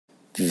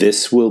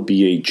This will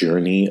be a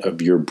journey of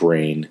your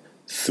brain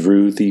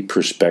through the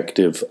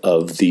perspective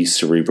of the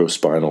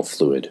cerebrospinal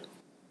fluid.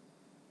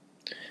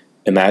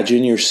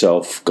 Imagine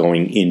yourself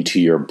going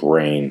into your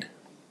brain,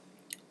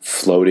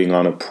 floating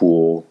on a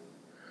pool,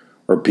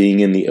 or being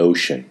in the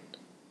ocean,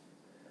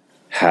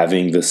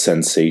 having the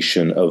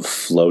sensation of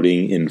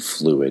floating in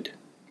fluid.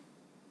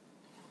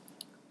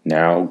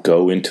 Now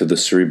go into the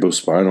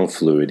cerebrospinal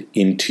fluid,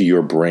 into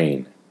your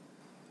brain.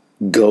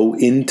 Go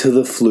into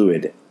the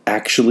fluid,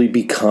 actually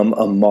become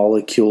a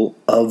molecule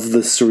of the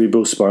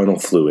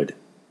cerebrospinal fluid.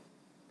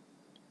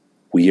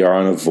 We are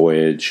on a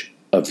voyage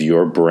of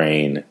your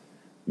brain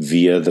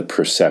via the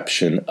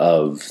perception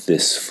of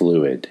this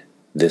fluid,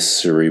 this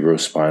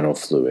cerebrospinal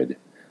fluid,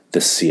 the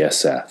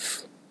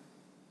CSF.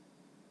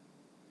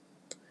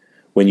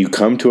 When you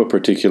come to a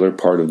particular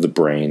part of the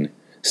brain,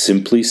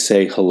 simply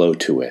say hello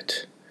to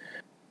it.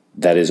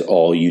 That is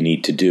all you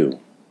need to do.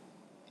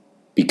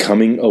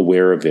 Becoming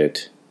aware of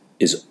it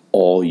is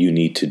all you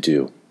need to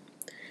do.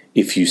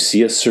 If you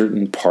see a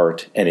certain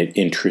part and it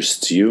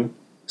interests you,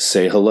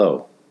 say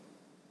hello.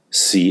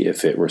 See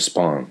if it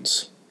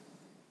responds.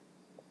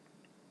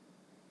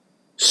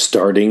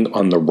 Starting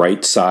on the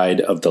right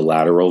side of the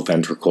lateral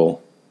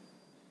ventricle,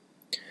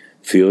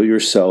 feel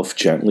yourself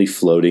gently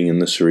floating in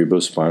the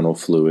cerebrospinal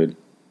fluid.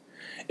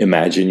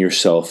 Imagine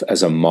yourself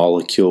as a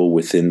molecule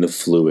within the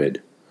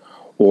fluid,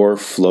 or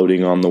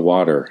floating on the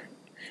water,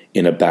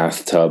 in a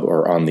bathtub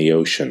or on the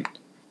ocean.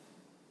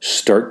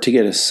 Start to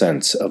get a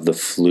sense of the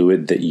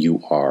fluid that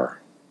you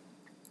are.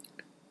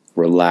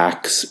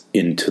 Relax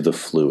into the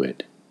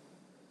fluid.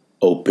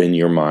 Open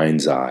your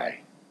mind's eye.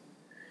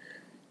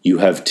 You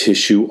have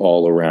tissue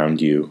all around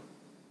you,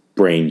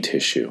 brain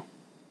tissue.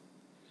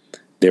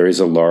 There is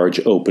a large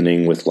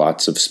opening with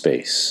lots of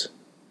space.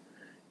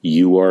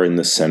 You are in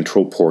the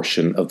central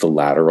portion of the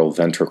lateral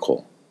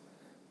ventricle.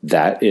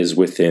 That is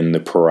within the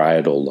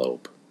parietal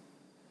lobe.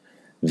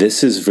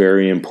 This is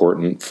very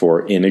important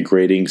for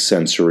integrating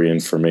sensory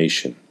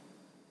information.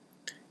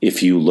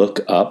 If you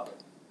look up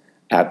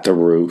at the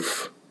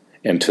roof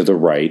and to the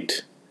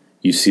right,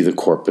 you see the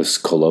corpus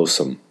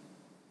callosum.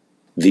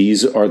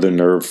 These are the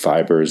nerve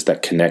fibers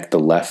that connect the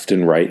left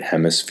and right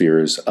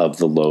hemispheres of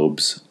the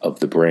lobes of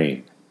the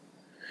brain.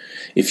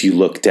 If you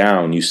look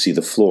down, you see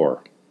the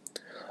floor.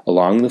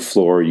 Along the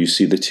floor, you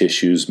see the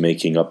tissues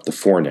making up the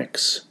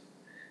fornix.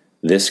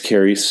 This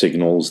carries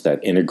signals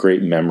that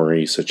integrate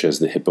memory, such as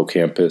the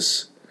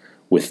hippocampus,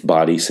 with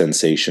body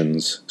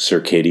sensations,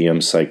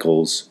 circadian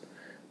cycles,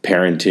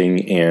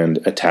 parenting,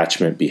 and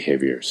attachment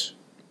behaviors.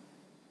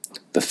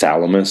 The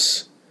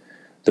thalamus,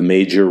 the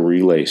major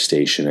relay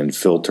station and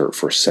filter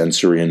for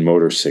sensory and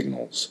motor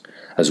signals,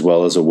 as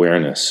well as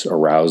awareness,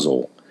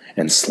 arousal,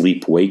 and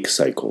sleep-wake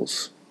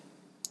cycles.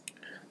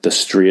 The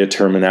stria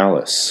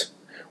terminalis,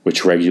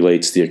 which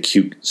regulates the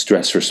acute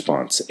stress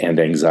response and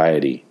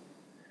anxiety.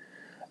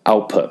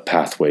 Output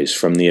pathways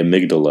from the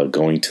amygdala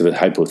going to the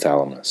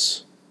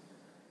hypothalamus.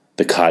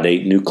 The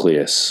caudate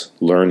nucleus,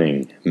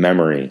 learning,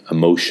 memory,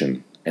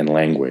 emotion, and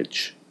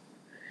language.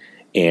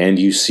 And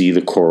you see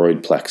the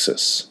choroid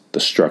plexus,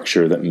 the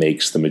structure that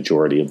makes the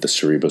majority of the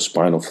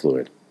cerebrospinal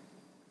fluid.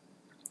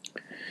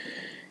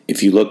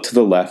 If you look to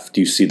the left,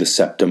 you see the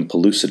septum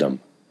pellucidum,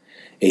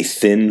 a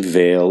thin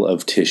veil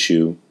of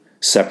tissue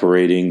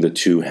separating the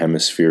two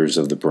hemispheres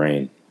of the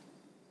brain.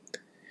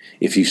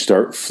 If you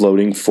start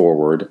floating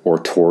forward or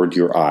toward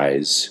your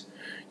eyes,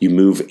 you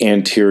move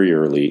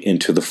anteriorly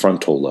into the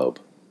frontal lobe.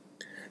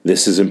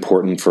 This is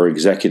important for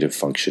executive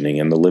functioning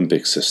and the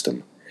limbic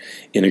system,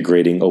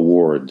 integrating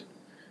award,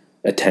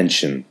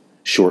 attention,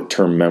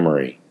 short-term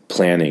memory,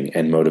 planning,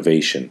 and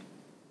motivation.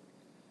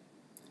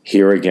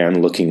 Here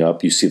again, looking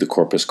up, you see the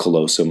corpus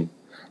callosum.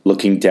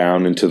 Looking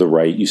down and to the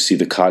right, you see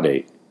the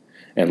caudate.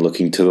 And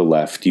looking to the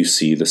left, you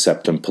see the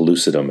septum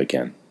pellucidum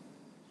again.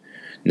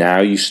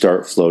 Now you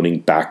start floating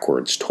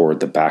backwards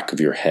toward the back of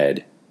your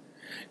head,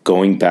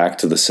 going back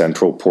to the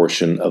central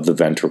portion of the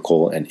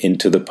ventricle and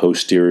into the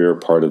posterior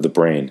part of the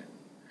brain.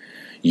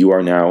 You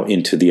are now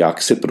into the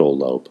occipital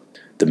lobe,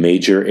 the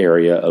major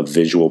area of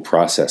visual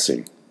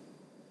processing.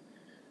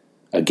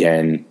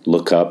 Again,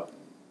 look up,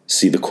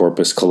 see the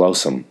corpus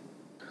callosum.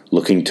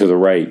 Looking to the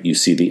right, you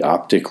see the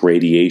optic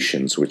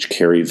radiations which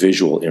carry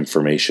visual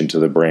information to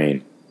the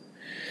brain.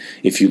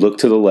 If you look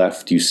to the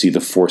left, you see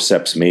the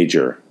forceps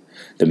major,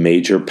 the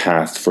major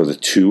path for the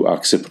two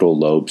occipital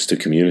lobes to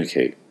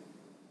communicate.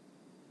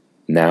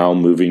 Now,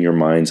 moving your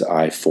mind's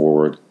eye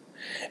forward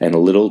and a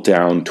little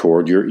down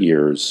toward your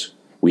ears,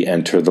 we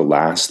enter the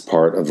last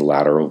part of the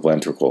lateral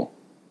ventricle.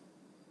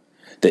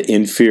 The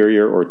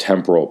inferior or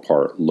temporal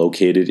part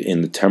located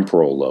in the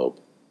temporal lobe.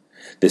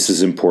 This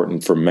is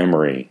important for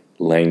memory,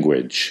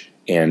 language,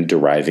 and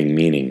deriving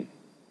meaning.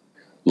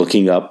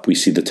 Looking up, we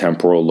see the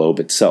temporal lobe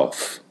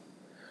itself.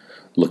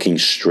 Looking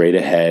straight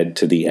ahead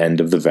to the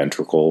end of the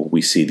ventricle,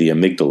 we see the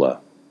amygdala.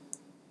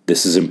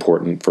 This is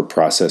important for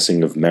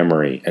processing of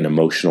memory and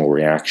emotional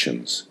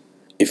reactions.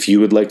 If you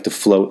would like to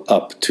float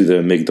up to the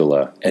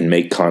amygdala and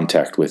make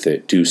contact with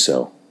it, do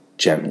so,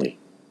 gently.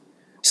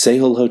 Say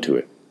hello to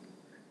it.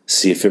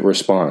 See if it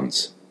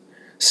responds.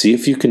 See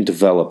if you can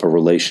develop a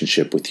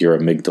relationship with your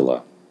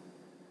amygdala.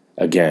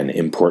 Again,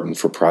 important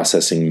for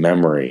processing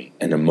memory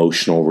and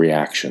emotional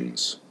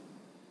reactions.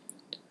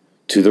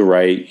 To the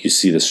right, you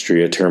see the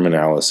stria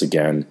terminalis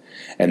again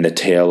and the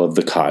tail of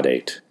the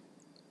caudate.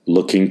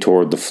 Looking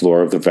toward the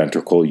floor of the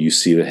ventricle, you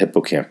see the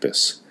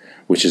hippocampus,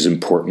 which is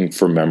important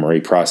for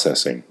memory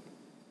processing.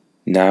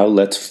 Now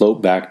let's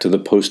float back to the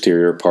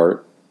posterior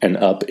part and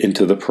up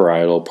into the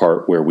parietal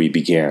part where we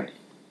began.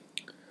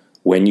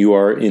 When you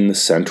are in the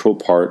central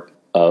part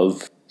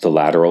of the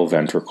lateral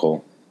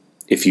ventricle,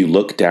 if you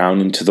look down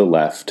and to the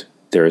left,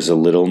 there is a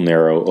little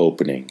narrow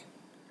opening,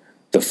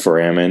 the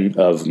foramen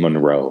of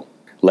Monro.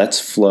 Let's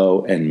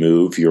flow and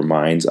move your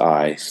mind's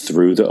eye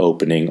through the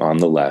opening on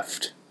the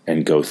left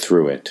and go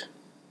through it.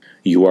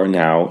 You are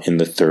now in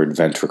the third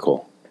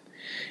ventricle.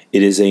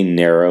 It is a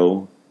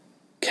narrow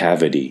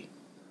cavity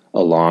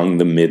along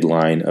the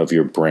midline of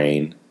your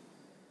brain,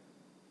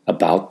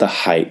 about the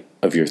height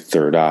of your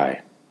third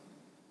eye.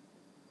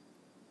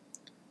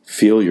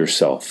 Feel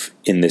yourself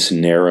in this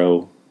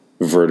narrow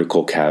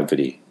vertical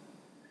cavity.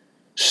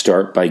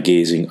 Start by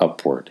gazing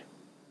upward.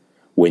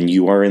 When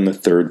you are in the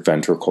third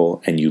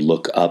ventricle and you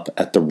look up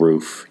at the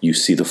roof, you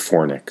see the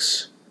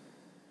fornix,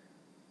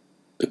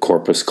 the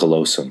corpus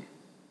callosum,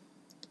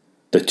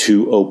 the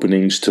two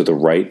openings to the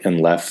right and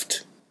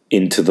left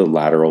into the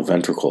lateral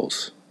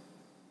ventricles.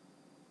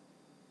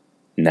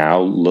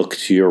 Now look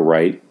to your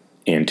right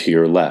and to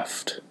your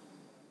left.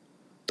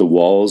 The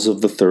walls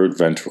of the third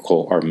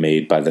ventricle are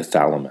made by the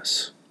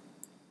thalamus.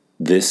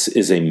 This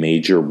is a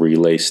major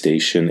relay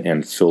station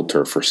and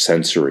filter for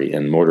sensory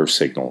and motor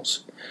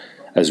signals,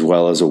 as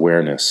well as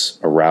awareness,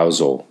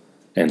 arousal,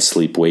 and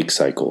sleep-wake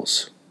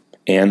cycles,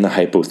 and the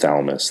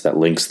hypothalamus that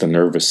links the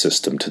nervous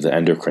system to the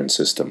endocrine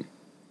system,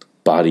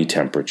 body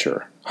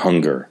temperature,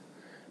 hunger,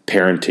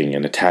 parenting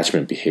and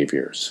attachment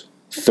behaviors,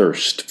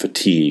 thirst,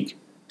 fatigue,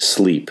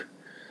 sleep,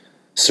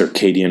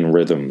 circadian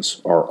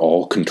rhythms are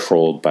all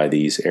controlled by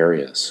these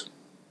areas.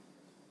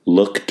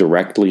 Look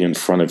directly in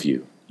front of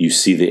you. You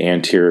see the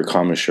anterior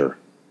commissure.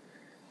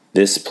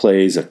 This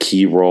plays a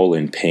key role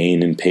in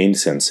pain and pain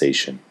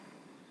sensation.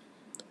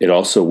 It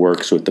also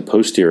works with the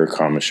posterior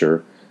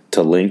commissure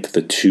to link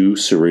the two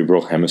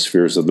cerebral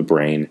hemispheres of the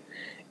brain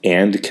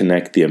and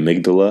connect the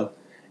amygdala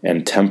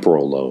and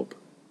temporal lobe,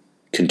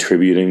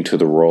 contributing to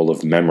the role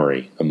of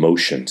memory,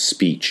 emotion,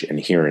 speech, and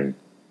hearing.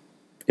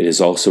 It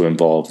is also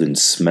involved in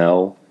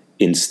smell,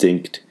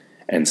 instinct,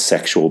 and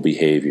sexual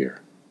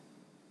behavior.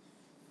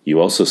 You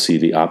also see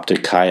the optic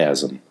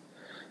chiasm,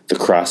 the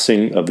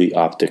crossing of the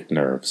optic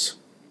nerves.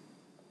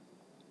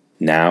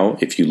 Now,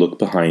 if you look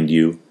behind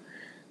you,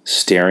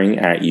 staring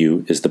at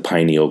you is the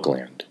pineal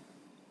gland.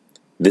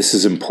 This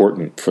is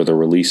important for the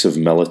release of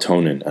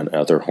melatonin and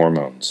other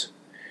hormones.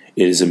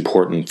 It is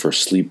important for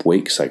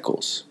sleep-wake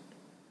cycles.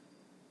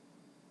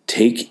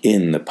 Take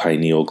in the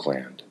pineal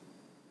gland.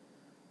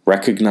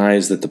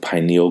 Recognize that the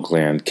pineal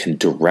gland can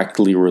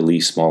directly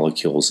release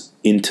molecules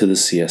into the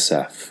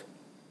CSF.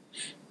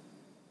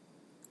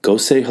 Go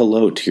say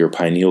hello to your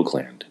pineal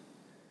gland.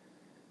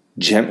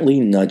 Gently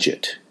nudge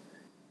it.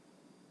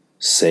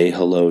 Say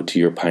hello to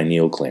your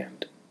pineal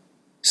gland.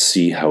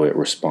 See how it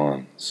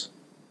responds.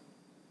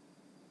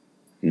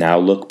 Now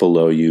look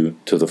below you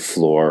to the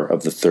floor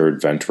of the third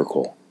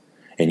ventricle,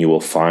 and you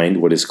will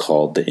find what is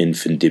called the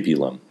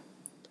infundibulum.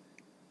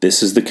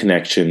 This is the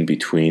connection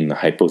between the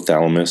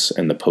hypothalamus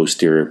and the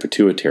posterior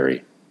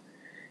pituitary.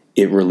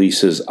 It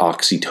releases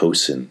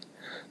oxytocin,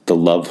 the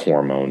love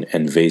hormone,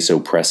 and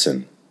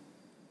vasopressin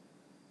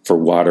for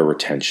water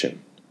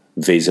retention,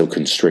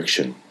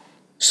 vasoconstriction,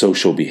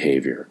 social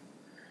behavior,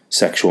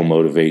 sexual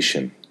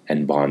motivation,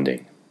 and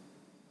bonding.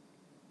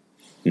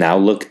 Now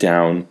look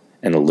down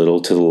and a little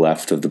to the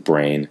left of the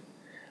brain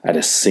at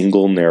a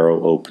single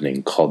narrow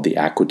opening called the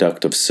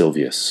aqueduct of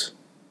Sylvius,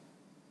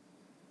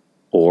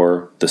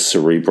 or the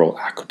cerebral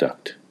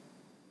aqueduct.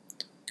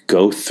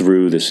 Go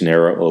through this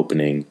narrow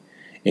opening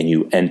and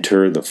you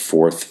enter the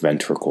fourth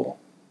ventricle.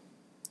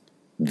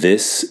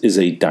 This is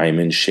a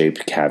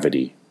diamond-shaped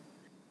cavity.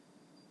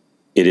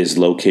 It is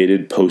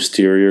located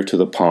posterior to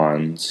the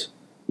pons,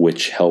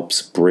 which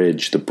helps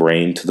bridge the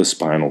brain to the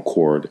spinal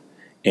cord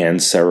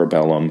and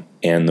cerebellum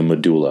and the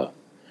medulla,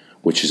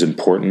 which is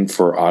important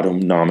for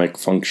autonomic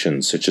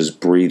functions such as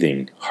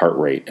breathing, heart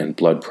rate, and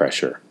blood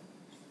pressure.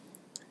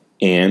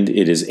 And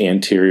it is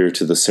anterior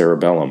to the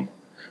cerebellum,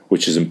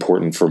 which is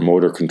important for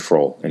motor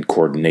control and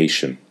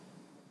coordination.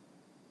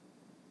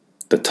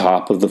 The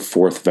top of the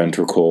fourth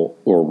ventricle,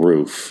 or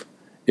roof,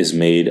 is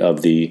made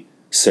of the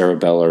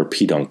cerebellar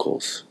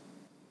peduncles.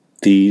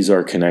 These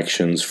are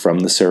connections from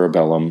the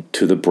cerebellum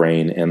to the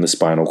brain and the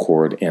spinal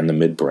cord and the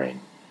midbrain.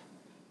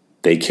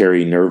 They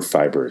carry nerve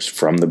fibers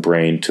from the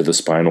brain to the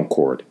spinal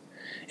cord,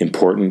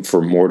 important for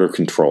motor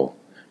control,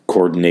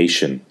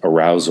 coordination,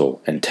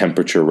 arousal, and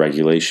temperature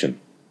regulation.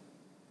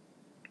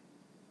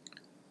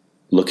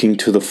 Looking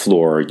to the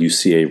floor, you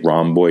see a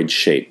rhomboid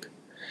shape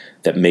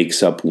that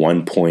makes up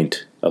one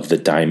point of the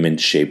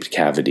diamond-shaped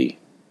cavity.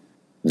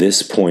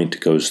 This point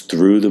goes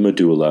through the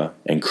medulla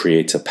and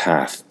creates a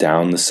path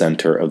down the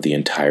center of the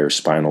entire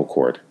spinal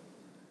cord.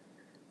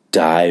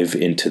 Dive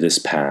into this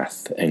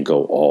path and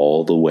go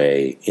all the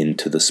way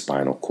into the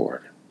spinal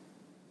cord.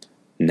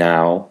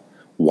 Now,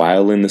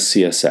 while in the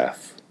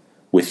CSF,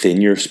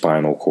 within your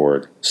spinal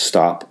cord,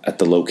 stop at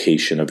the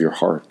location of your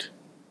heart.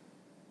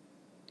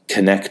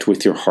 Connect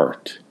with your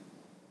heart.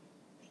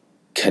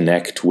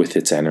 Connect with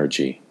its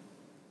energy.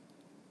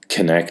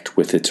 Connect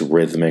with its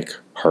rhythmic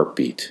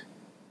heartbeat.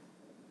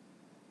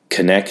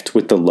 Connect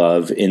with the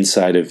love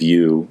inside of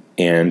you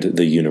and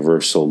the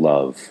universal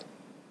love.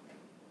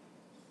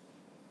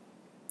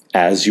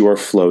 As you are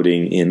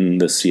floating in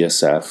the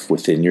CSF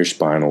within your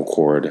spinal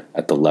cord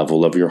at the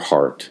level of your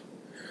heart,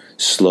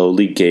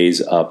 slowly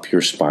gaze up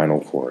your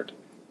spinal cord.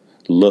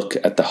 Look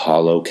at the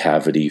hollow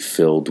cavity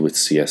filled with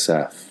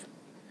CSF.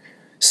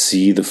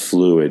 See the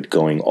fluid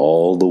going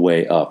all the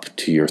way up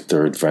to your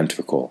third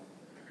ventricle,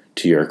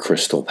 to your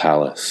crystal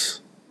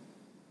palace.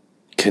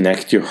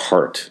 Connect your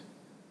heart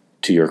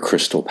to your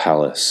crystal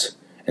palace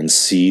and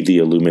see the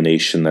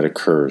illumination that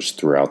occurs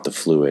throughout the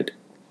fluid.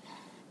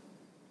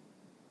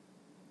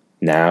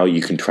 Now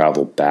you can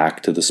travel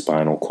back to the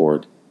spinal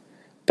cord,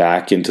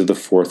 back into the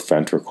fourth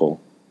ventricle.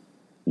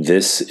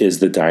 This is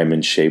the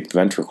diamond-shaped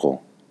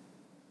ventricle.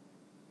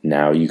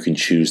 Now you can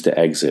choose to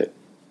exit.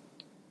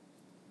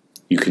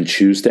 You can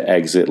choose to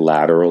exit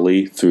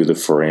laterally through the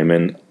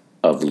foramen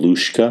of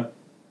Luschka.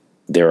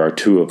 There are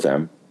two of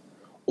them.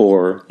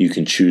 Or you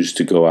can choose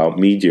to go out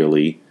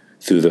medially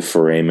through the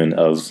foramen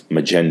of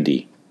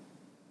Magendie.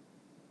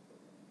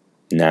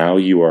 Now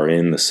you are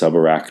in the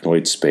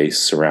subarachnoid space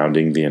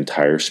surrounding the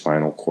entire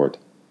spinal cord.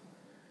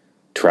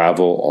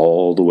 Travel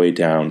all the way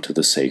down to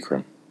the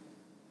sacrum.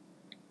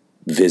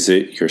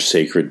 Visit your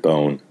sacred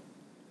bone.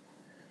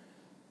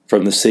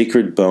 From the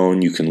sacred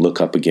bone, you can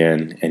look up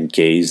again and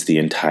gaze the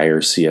entire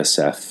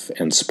CSF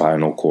and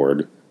spinal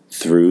cord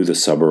through the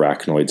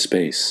subarachnoid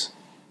space.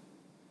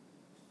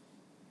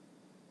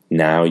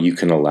 Now you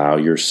can allow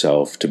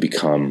yourself to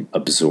become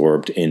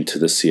absorbed into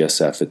the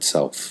CSF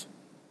itself.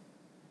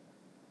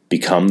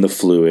 Become the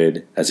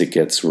fluid as it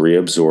gets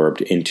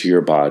reabsorbed into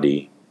your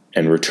body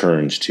and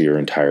returns to your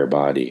entire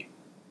body.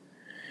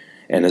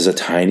 And as a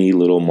tiny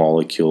little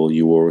molecule,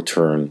 you will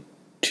return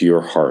to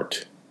your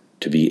heart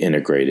to be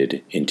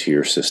integrated into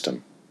your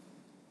system.